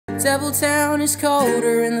Devil Town is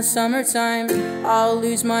colder in the summertime. I'll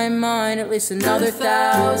lose my mind at least another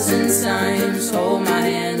 1,000 times. Hold my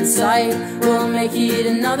hand tight, we'll make it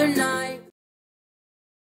another night.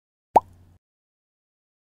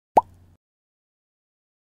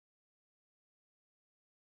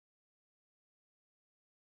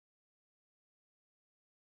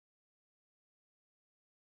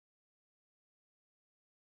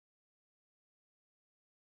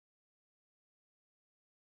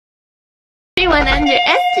 Everyone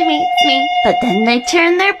underestimates me, but then they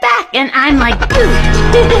turn their back and I'm like, boo!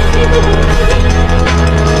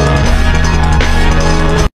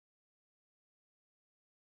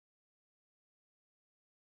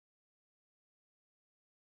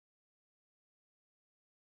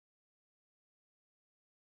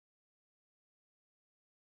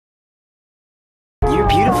 You're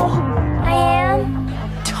beautiful. I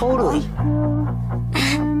am? Totally.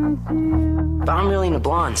 But I'm really into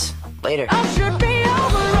blondes. Later. I should be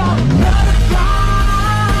over all the butterflies,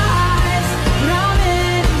 but I'm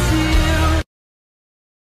into you.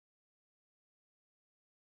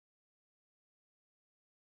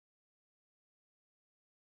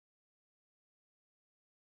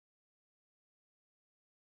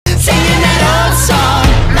 Singing that old song.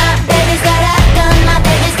 My baby's got a gun, my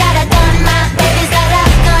baby's got a gun, my baby's got a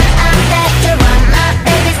gun, I'm veteran. My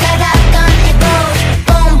baby's got a gun, it goes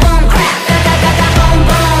boom, boom, crack, boom,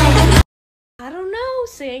 boom. I don't know,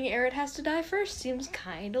 saying Aerith has to die first seems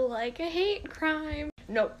kinda like a hate crime.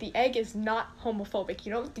 No, the egg is not homophobic.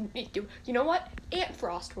 You don't need to. You know what? Aunt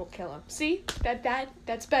Frost will kill him. See?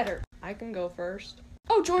 That's better. I can go first.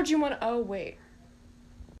 Oh, George, you wanna— oh, wait.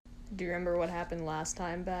 Do you remember what happened last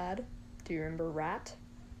time, Bad? Do you remember Rat?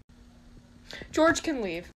 George can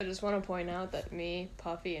leave. I just want to point out that me,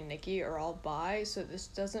 Puffy, and Nikki are all bi, so this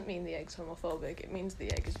doesn't mean the egg's homophobic. It means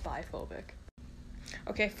the egg is biphobic.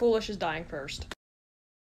 Okay, Foolish is dying first.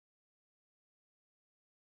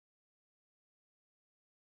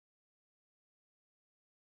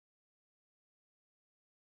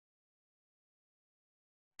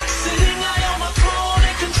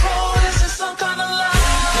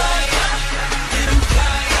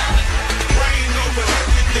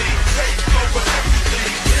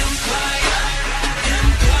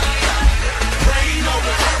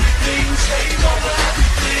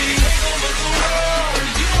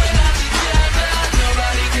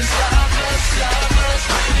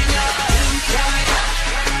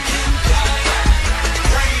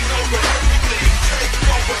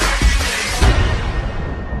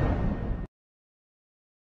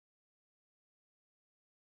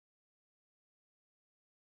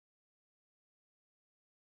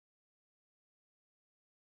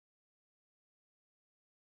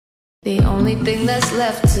 The only thing that's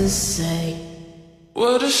left to say.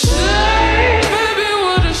 What a shame, baby,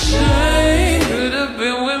 what a shame. Could have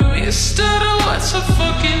been with me instead of what's her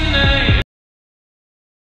fucking name.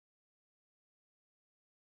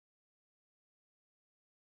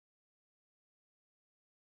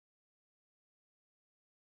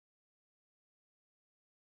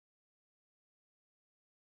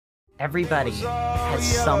 Everybody has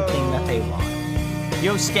something that they want.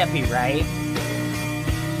 Yo, Skeppy, right?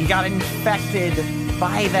 He got infected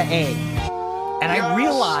by the egg. And I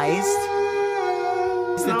realized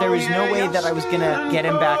that there was no way that I was gonna get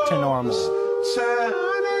him back to normal.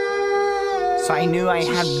 So I knew I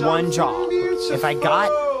had one job. If I got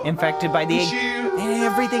infected by the egg, then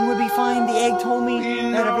everything would be fine. The egg told me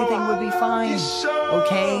that everything would be fine.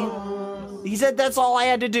 Okay? He said that's all I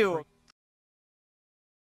had to do.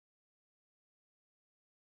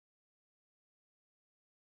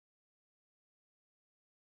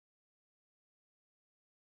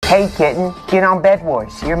 Hey kitten, get on Bed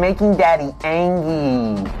Wars. You're making Daddy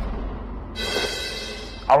angry.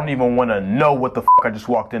 I don't even want to know what the f I just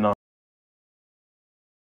walked in on.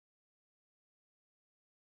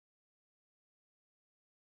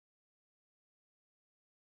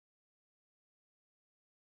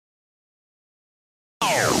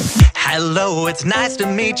 Hello, it's nice to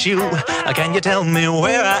meet you. Can you tell me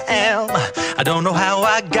where I am? I don't know how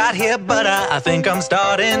I got here, but I think I'm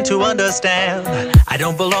starting to understand. I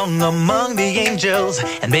don't belong among the angels,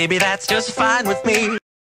 and maybe that's just fine with me.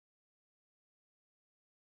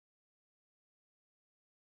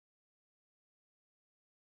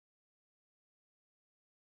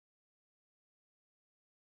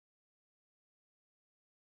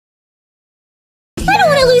 I don't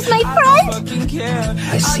want to lose my friend!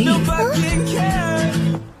 I see.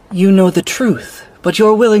 You know the truth, but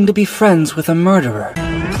you're willing to be friends with a murderer.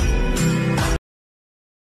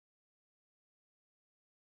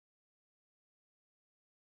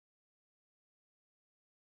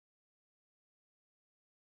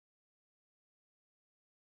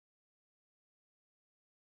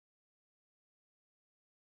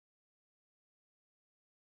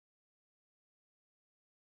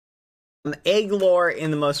 Egg lore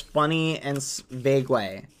in the most funny and vague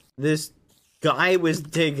way. This guy was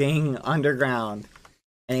digging underground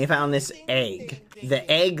and he found this egg. The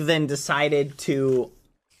egg then decided to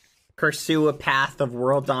pursue a path of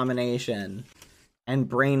world domination and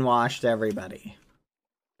brainwashed everybody.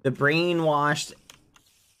 The brainwashed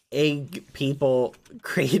egg people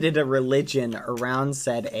created a religion around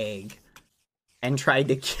said egg and tried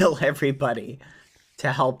to kill everybody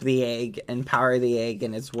to help the egg and power the egg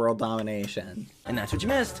in its world domination. And that's what you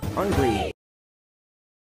missed on Glee.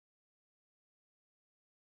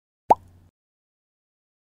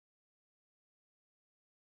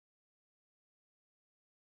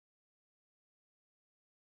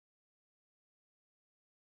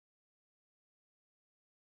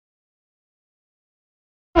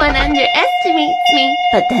 One underestimates me,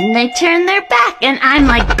 but then they turn their back and I'm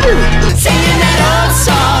like, boom! Singing that old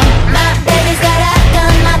song. My baby's got a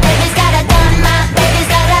gun, my baby's got a gun, my baby's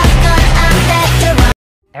got a gun, I'm better run.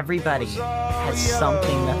 Everybody has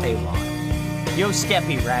something that they want. Yo,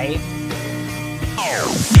 Skeppy, right?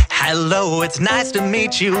 Hello, it's nice to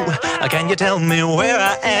meet you. Can you tell me where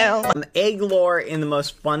I am? Egg lore in the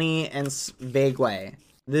most funny and vague way.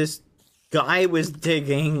 This guy was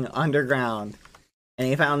digging underground and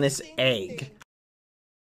he found this egg.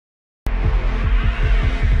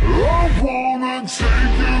 I wanna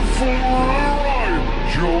take you for a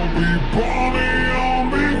ride. You'll be